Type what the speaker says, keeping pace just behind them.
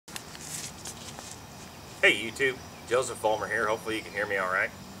Hey YouTube, Joseph Fulmer here. Hopefully you can hear me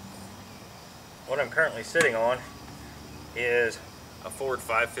alright. What I'm currently sitting on is a Ford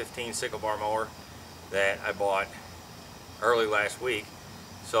 515 Sickle Bar Mower that I bought early last week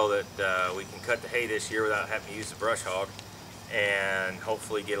so that we can cut the hay this year without having to use the brush hog and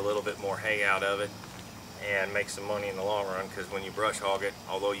hopefully get a little bit more hay out of it and make some money in the long run, because when you brush hog it,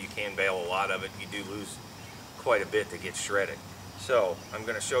 although you can bale a lot of it, you do lose quite a bit that gets shredded. So I'm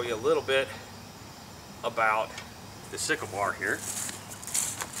going to show you a little bit about the Sickle Bar here.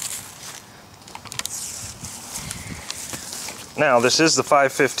 Now this is the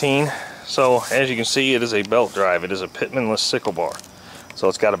 515, so as you can see it is a belt drive. It is a pitmanless Sickle Bar. So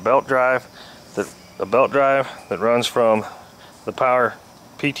it's got a belt drive that runs from the power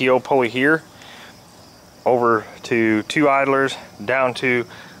PTO pulley here over to two idlers down to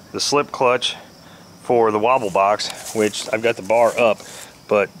the slip clutch for the wobble box, which I've got the bar up,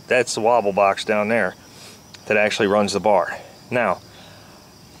 but that's the wobble box down there that actually runs the bar. Now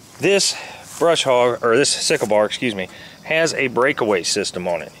this brush hog, or this Sickle Bar, excuse me, has a breakaway system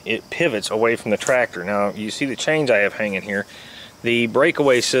on it. It pivots away from the tractor. Now you see the chains I have hanging here. The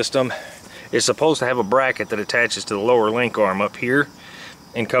breakaway system is supposed to have a bracket that attaches to the lower link arm up here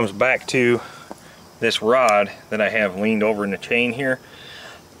and comes back to this rod that I have leaned over in the chain here.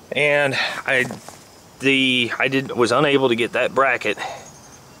 And I was unable to get that bracket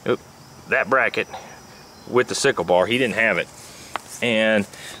with the Sickle Bar. He didn't have it, and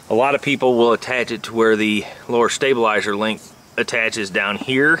a lot of people will attach it to where the lower stabilizer link attaches down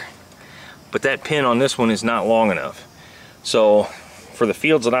here, but that pin on this one is not long enough. So for the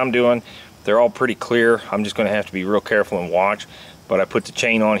fields that I'm doing, they're all pretty clear. I'm just going to have to be real careful and watch. But I put the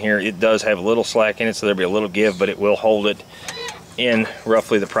chain on here. It does have a little slack in it, so there'll be a little give, but it will hold it in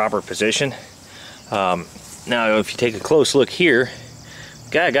roughly the proper position. Now if you take a close look here,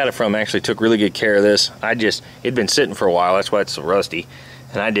 the guy I got it from actually took really good care of this. It'd been sitting for a while, that's why it's so rusty,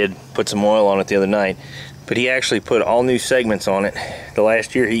 and I did put some oil on it the other night, but he actually put all new segments on it. The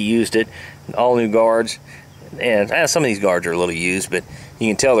last year he used it, all new guards, and some of these guards are a little used, but you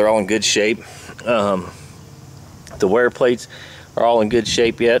can tell they're all in good shape. The wear plates are all in good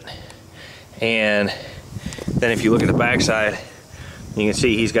shape yet, and then if you look at the back side, you can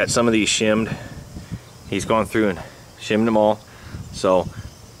see he's got some of these shimmed. He's gone through and shimmed them all, so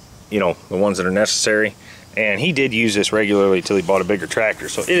you know, the ones that are necessary. And he did use this regularly until he bought a bigger tractor,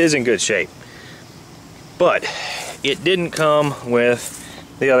 so it is in good shape. But it didn't come with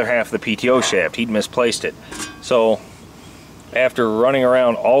the other half of the PTO shaft. He'd misplaced it. So after running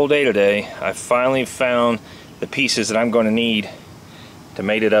around all day today, I finally found the pieces that I'm going to need to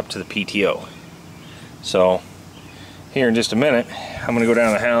mate it up to the PTO. So here in just a minute, I'm going to go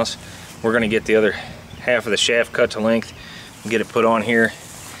down to the house. We're going to get the other half of the shaft cut to length and get it put on here,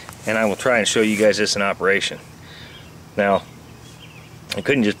 and I will try and show you guys this in operation. Now I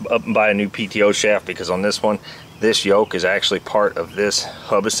couldn't just up and buy a new PTO shaft, because on this one, this yoke is actually part of this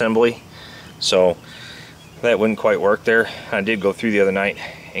hub assembly, so that wouldn't quite work there. I did go through the other night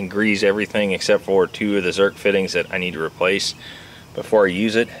and grease everything except for two of the Zerk fittings that I need to replace before I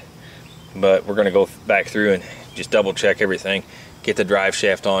use it, but we're going to go back through and just double check everything, get the drive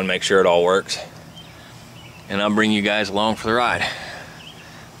shaft on, make sure it all works, and I'll bring you guys along for the ride.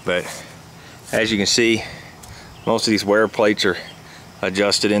 But as you can see, most of these wear plates are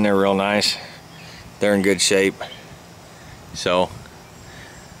adjusted in there real nice. They're in good shape. So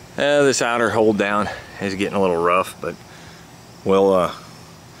this outer hold down is getting a little rough, but we'll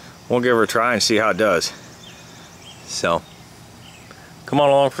give her a try and see how it does. So come on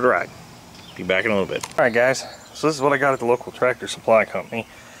along for the ride. Be back in a little bit. Alright guys, so this is what I got at the local tractor supply company,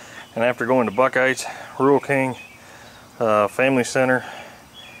 and after going to Buckeyes, Rural King, Family Center,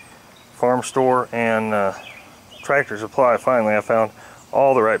 Farm Store, and Tractor Supply, finally I found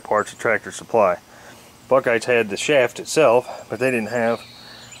all the right parts at Tractor Supply. Buckeyes had the shaft itself, but they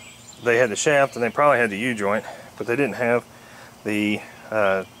had the shaft, and they probably had the U-joint, but they didn't have the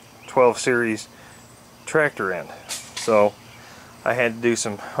 12 series tractor end. So I had to do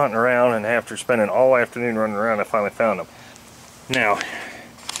some hunting around, and after spending all afternoon running around, I finally found them. Now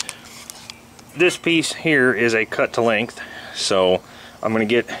this piece here is a cut to length, so I'm going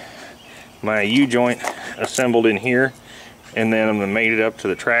to get my U-joint assembled in here, and then I'm going to mate it up to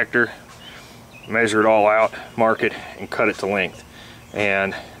the tractor, measure it all out, mark it, and cut it to length,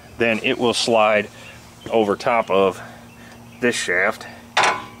 and then it will slide over top of this shaft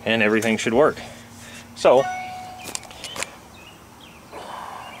and everything should work. So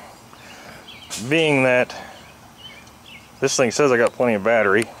being that this thing says I got plenty of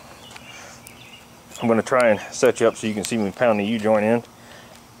battery, I'm going to try and set you up so you can see me pound the U-joint in,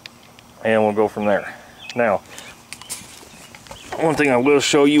 and we'll go from there. Now, one thing I will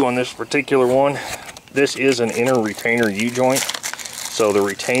show you on this particular one, this is an inner retainer U-joint. So the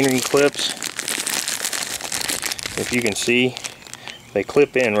retaining clips, if you can see, they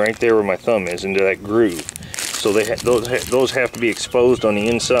clip in right there where my thumb is into that groove. So those have to be exposed on the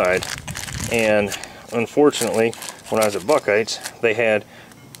inside. And unfortunately, when I was at Buckeyes, they had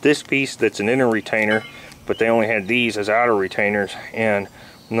this piece that's an inner retainer, but they only had these as outer retainers, and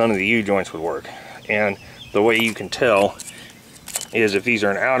none of the U-joints would work. And the way you can tell is if these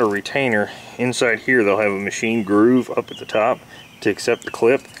are an outer retainer, inside here they'll have a machine groove up at the top to accept the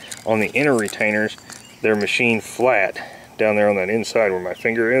clip. On the inner retainers, they're machined flat down there on that inside where my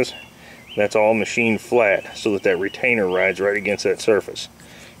finger is. That's all machined flat so that retainer rides right against that surface.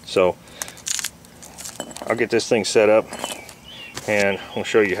 So I'll get this thing set up and I'll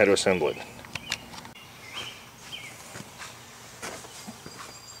show you how to assemble it.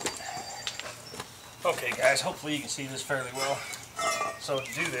 Okay guys, hopefully you can see this fairly well. So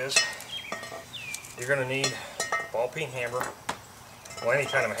to do this, you're going to need a ball peen hammer. Well, any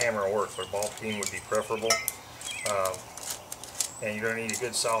kind of a hammer will work, but ball peen would be preferable. And you're going to need a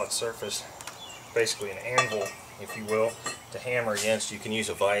good solid surface, basically an anvil, if you will, to hammer against. You can use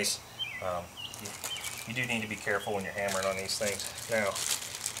a vise. You do need to be careful when you're hammering on these things. Now,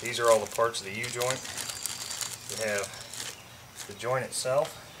 these are all the parts of the U-joint. You have the joint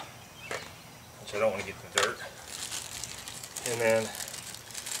itself, which I don't want to get in the dirt. And then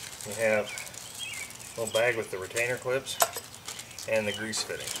you have a little bag with the retainer clips and the grease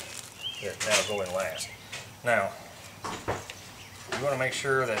fitting that now go in last. Now, you want to make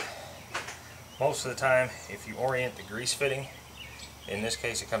sure that most of the time, if you orient the grease fitting, in this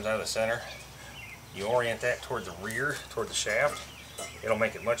case it comes out of the center, you orient that toward the rear, toward the shaft. It'll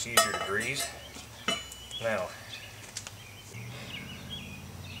make it much easier to grease. Now,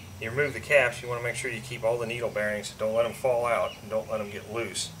 you remove the caps, you want to make sure you keep all the needle bearings. Don't let them fall out and don't let them get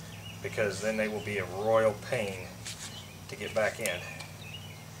loose, because then they will be a royal pain to get back in.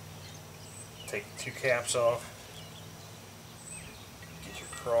 Take the two caps off, get your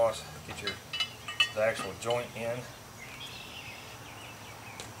cross, get the actual joint in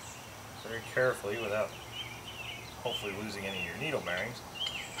very carefully without hopefully losing any of your needle bearings.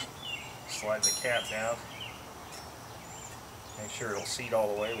 Slide the cap down, make sure it'll seat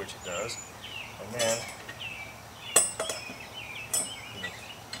all the way, which it does, and then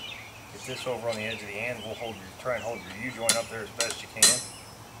get this over on the edge of the anvil. Try and hold your U-joint up there as best you can,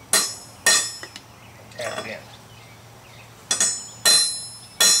 and tap it in.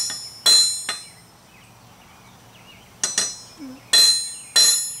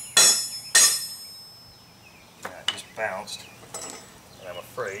 Bounced, and I'm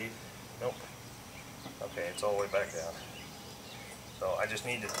afraid, nope, okay, it's all the way back down. So I just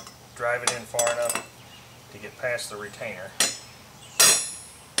need to drive it in far enough to get past the retainer. If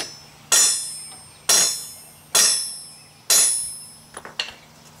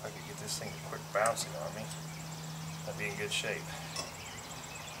I could get this thing to quit bouncing on me, I'd be in good shape.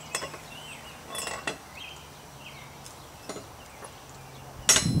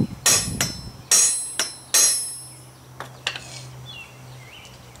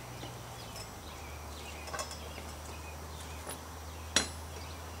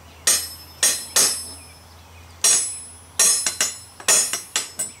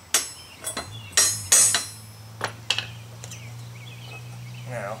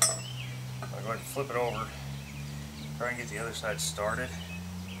 Now, I'm going to go ahead and flip it over, try and get the other side started,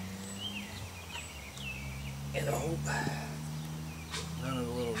 and I hope none of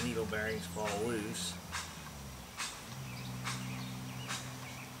the little needle bearings fall loose.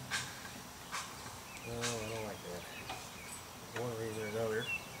 No, I don't like that. For one reason or another,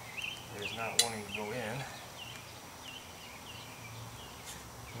 it is not wanting to go in.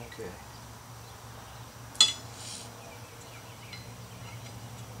 Okay.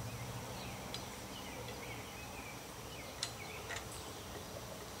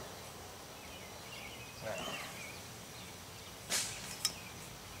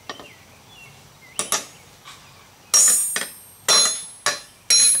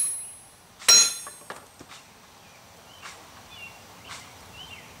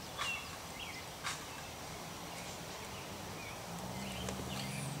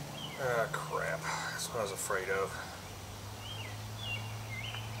 Ah, crap. That's what I was afraid of.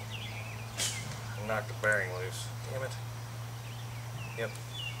 I knocked the bearing loose. Damn it. Yep.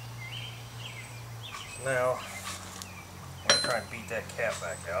 So now, I'm going to try and beat that cap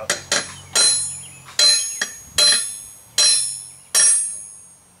back out.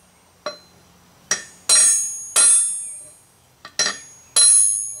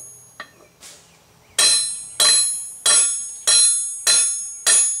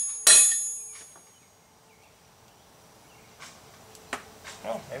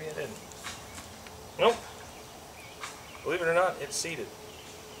 Maybe I didn't. Nope. Believe it or not, it's seated.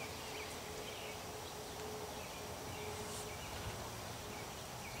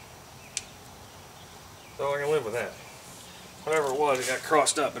 So I can live with that. Whatever it was, it got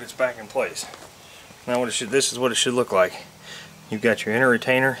crossed up, but it's back in place. Now this is what it should look like. You've got your inner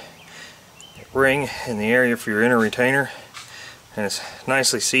retainer ring in the area for your inner retainer, and it's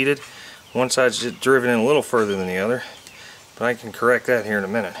nicely seated. One side's just driven in a little further than the other, but I can correct that here in a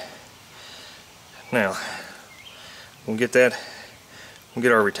minute. Now, we'll get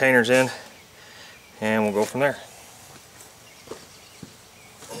our retainers in, and we'll go from there.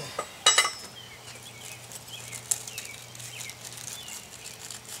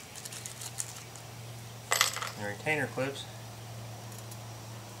 The retainer clips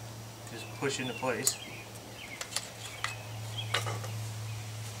just push into place.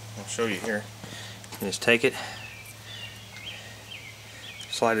 I'll show you here. You just take it,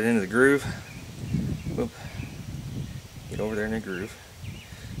 slide it into the groove. Whoop. Get over there in the groove.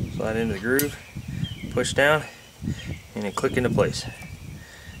 Slide into the groove, push down, and then click into place.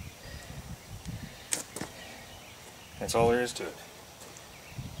 That's all there is to it.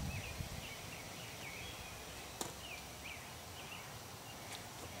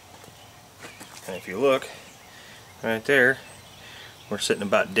 And if you look right there, we're sitting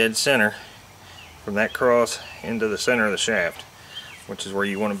about dead center from that cross into the center of the shaft, which is where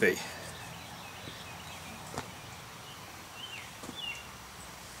you want to be.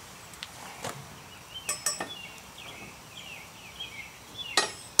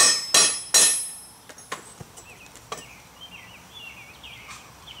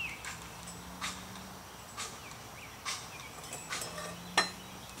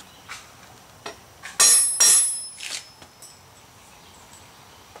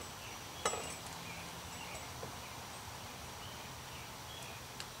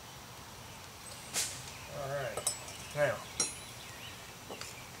 Now,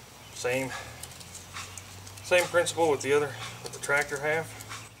 same principle with the tractor half.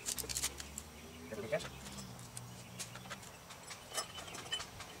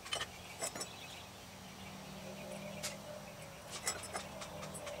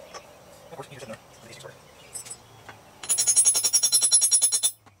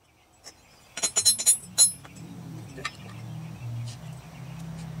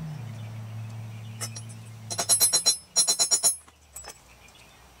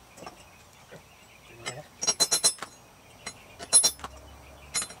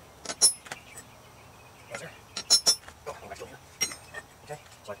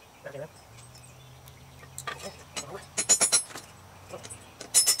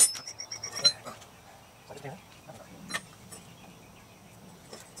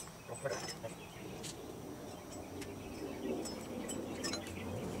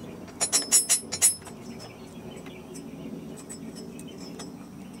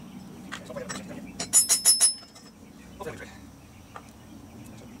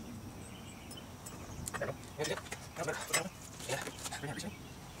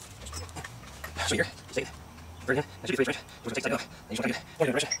 So here, take it, bring it in, that should be free, right? We're going to take that off, and you just want to get it, one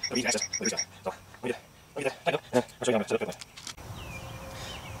direction, it'll be easy access, it'll be easy. So, let me get that, tighten up, and I'll show you how I'm going to set up it.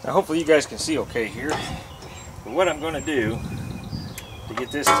 Now hopefully you guys can see okay here, but what I'm going to do to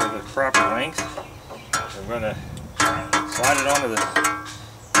get this to the proper length, I'm going to slide it onto the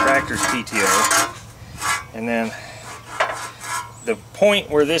tractor's PTO, and then the point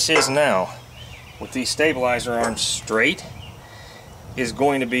where this is now, with these stabilizer arms straight, is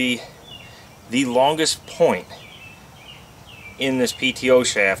going to be the longest point in this PTO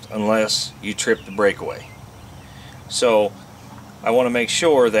shaft unless you trip the breakaway. So I want to make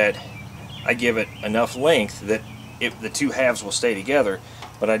sure that I give it enough length that if the two halves will stay together,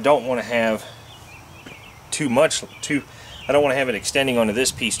 but I don't want to have I don't want to have it extending onto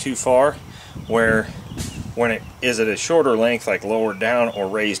this piece too far, where when it is at a shorter length, like lowered down or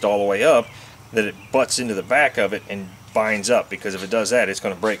raised all the way up, that it butts into the back of it and binds up, because if it does that, it's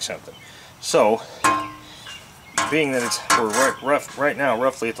going to break something. So, being that we're right now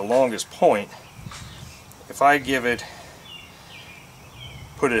roughly at the longest point, if I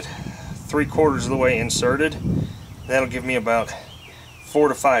put it 3/4 of the way inserted, that'll give me about 4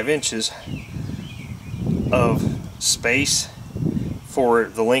 to 5 inches of space for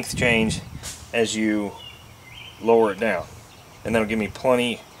the length change as you lower it down, and that'll give me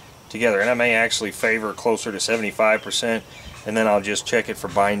plenty together. And I may actually favor closer to 75%, and then I'll just check it for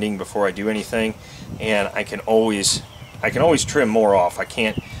binding before I do anything, and I can always trim more off. I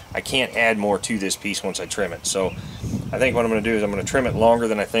can't add more to this piece once I trim it. So I think what I'm going to do is I'm going to trim it longer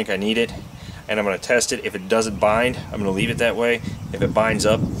than I think I need it. and I'm going to test it. If it doesn't bind, I'm going to leave it that way. If it binds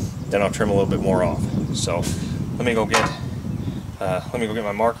up, then I'll trim a little bit more off. So let me go get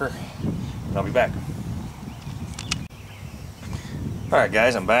my marker, and I'll be back. Alright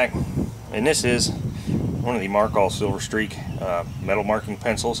guys, I'm back, and this is one of the Mark All Silver Streak metal marking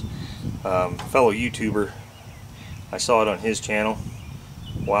pencils. Fellow YouTuber, I saw it on his channel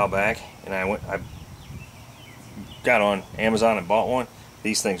a while back, and I got on Amazon and bought one.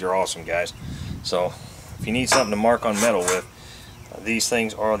 These things are awesome, guys. So if you need something to mark on metal with, these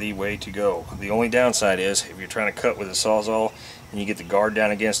things are the way to go. The only downside is if you're trying to cut with a Sawzall and you get the guard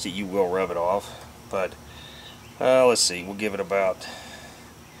down against it, you will rub it off. But let's see, we'll give it about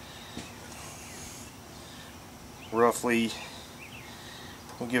roughly,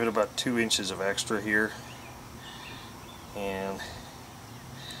 we'll give it about 2 inches of extra here, and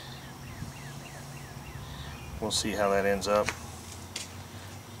we'll see how that ends up.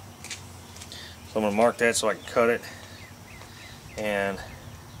 So I'm going to mark that so I can cut it, and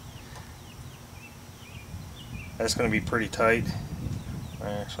that's going to be pretty tight.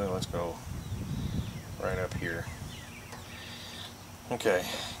 Actually, let's go right up here. Okay,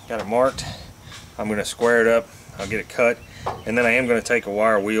 got it marked. I'm going to square it up, I'll get it cut, and then I am going to take a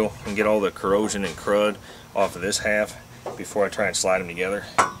wire wheel and get all the corrosion and crud off of this half before I try and slide them together.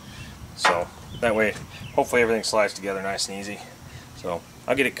 So that way, hopefully everything slides together nice and easy. So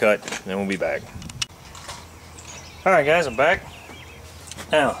I'll get it cut, and then we'll be back. Alright guys, I'm back.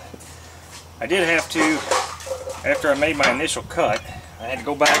 Now, I did have to, after I made my initial cut, I had to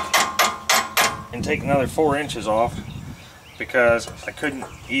go back and take another 4 inches off because I couldn't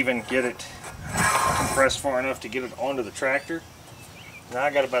even get it compressed far enough to get it onto the tractor. Now I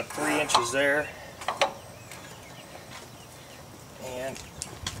got about 3 inches there, and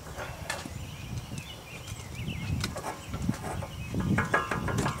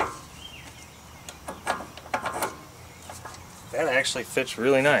that actually fits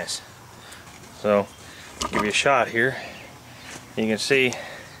really nice. So I'll give you a shot here. You can see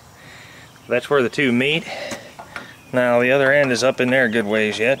that's where the two meet. Now the other end is up in there a good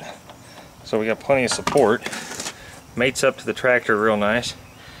ways yet, so we got plenty of support. Mates up to the tractor real nice.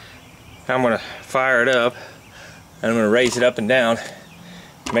 Now I'm going to fire it up, and I'm going to raise it up and down,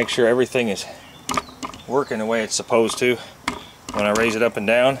 make sure everything is working the way it's supposed to when I raise it up and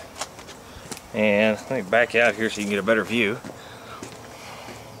down. And let me back out here so you can get a better view.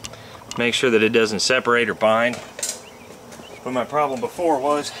 Make sure that it doesn't separate or bind. But my problem before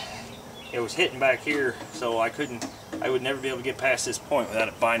was it was hitting back here, so I would never be able to get past this point without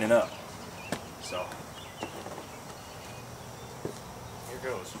it binding up. So here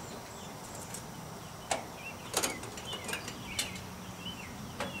goes.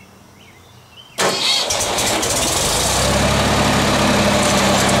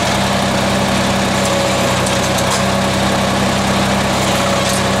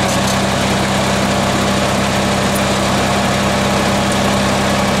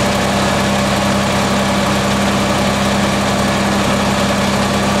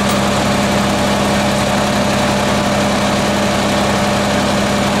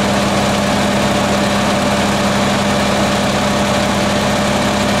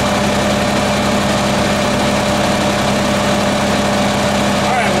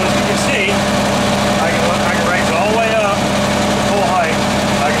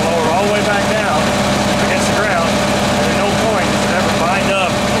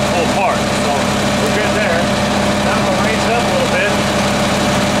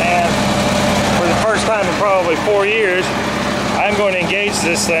 Probably 4 years, I'm going to engage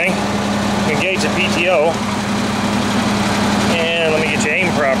this thing, engage the PTO, and let me get you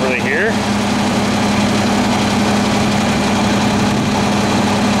aimed properly here.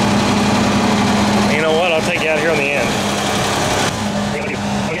 You know what, I'll take you out here on the end.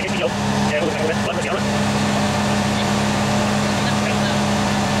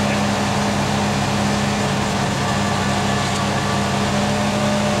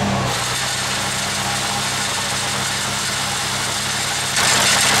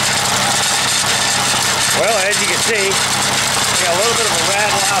 Well, as you can see, we got a little bit of a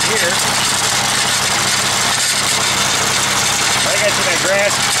rattle out here. I think that's in that grass.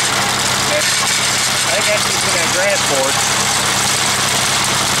 I think that's in that grass board.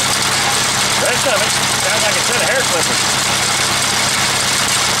 The rest of it sounds like a set of hair clippers.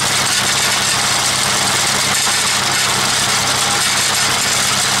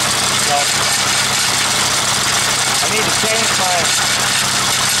 So, I need to change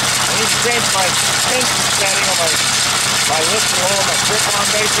my tension setting on my lift and lower my grip on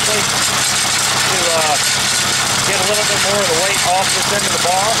basically to get a little bit more of the weight off this end of the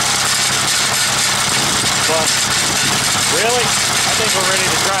bar. But really, I think we're ready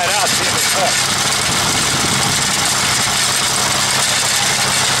to try it out, see if it cuts.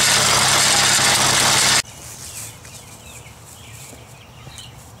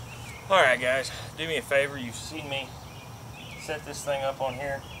 Alright guys, do me a favor, you've seen me set this thing up on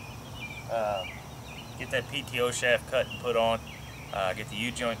here, get that PTO shaft cut and put on, get the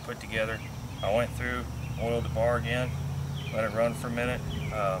U-joint put together. I went through, oiled the bar again, let it run for a minute.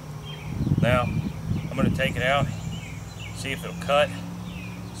 Now, I'm going to take it out, see if it'll cut,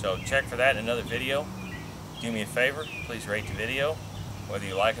 so check for that in another video. Do me a favor, please rate the video, whether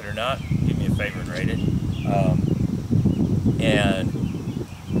you like it or not, do me a favor and rate it. And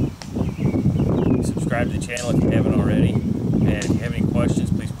subscribe to the channel if you haven't already, and if you have any questions,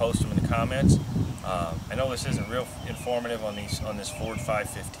 please post them in the comments. I know this isn't real informative on this Ford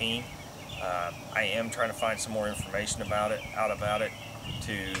 515. I am trying to find some more information about it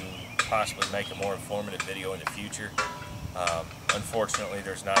to possibly make a more informative video in the future. Unfortunately,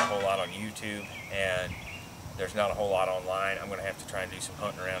 there's not a whole lot on YouTube, and there's not a whole lot online. I'm going to have to try and do some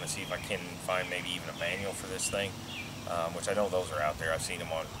hunting around and see if I can find maybe even a manual for this thing. Which I know those are out there. I've seen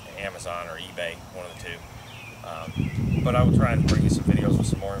them on Amazon or eBay, one of the two. But I will try and bring you some videos with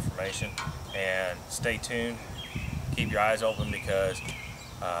some more information. And stay tuned. Keep your eyes open, because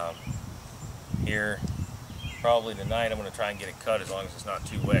here, probably tonight, I'm going to try and get it cut as long as it's not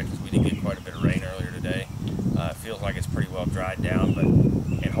too wet, because we did get quite a bit of rain earlier today. It feels like it's pretty well dried down,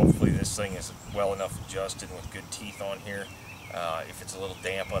 and hopefully this thing is well enough adjusted with good teeth on here. If it's a little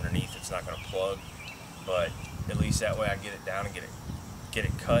damp underneath, it's not going to plug. But at least that way I get it down and get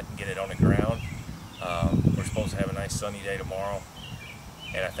it cut and get it on the ground. We're supposed to have a nice sunny day tomorrow,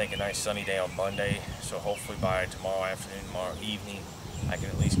 and I think a nice sunny day on Monday, so hopefully by tomorrow afternoon, tomorrow evening, I can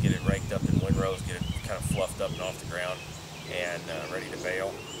at least get it raked up in windrows, get it kind of fluffed up and off the ground, and ready to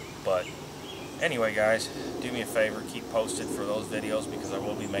bale. But anyway guys, do me a favor, keep posted for those videos, because I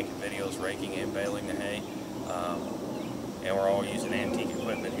will be making videos raking and baling the hay. And we're all using antique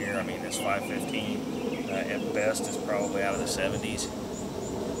equipment here. I mean, this 515 at best is probably out of the 70s.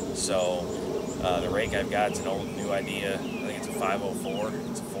 So the rake I've got is an old new idea. I think it's a 504.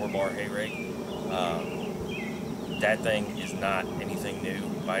 It's a 4-bar hay rake. That thing is not anything new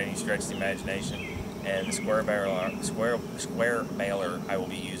by any stretch of the imagination. And the square baler I will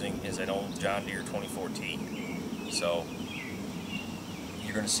be using is an old John Deere 24T. So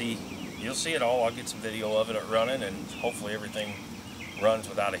you're going to see. You'll see it all. I'll get some video of it running, and hopefully everything runs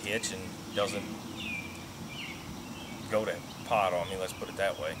without a hitch and doesn't go to pot on me, let's put it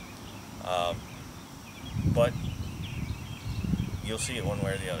that way. But you'll see it one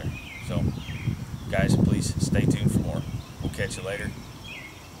way or the other. So guys, please stay tuned for more. We'll catch you later.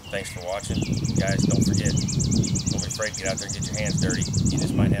 Thanks for watching. Guys, don't forget, don't be afraid to get out there and get your hands dirty. You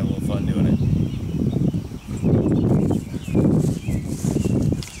just might have a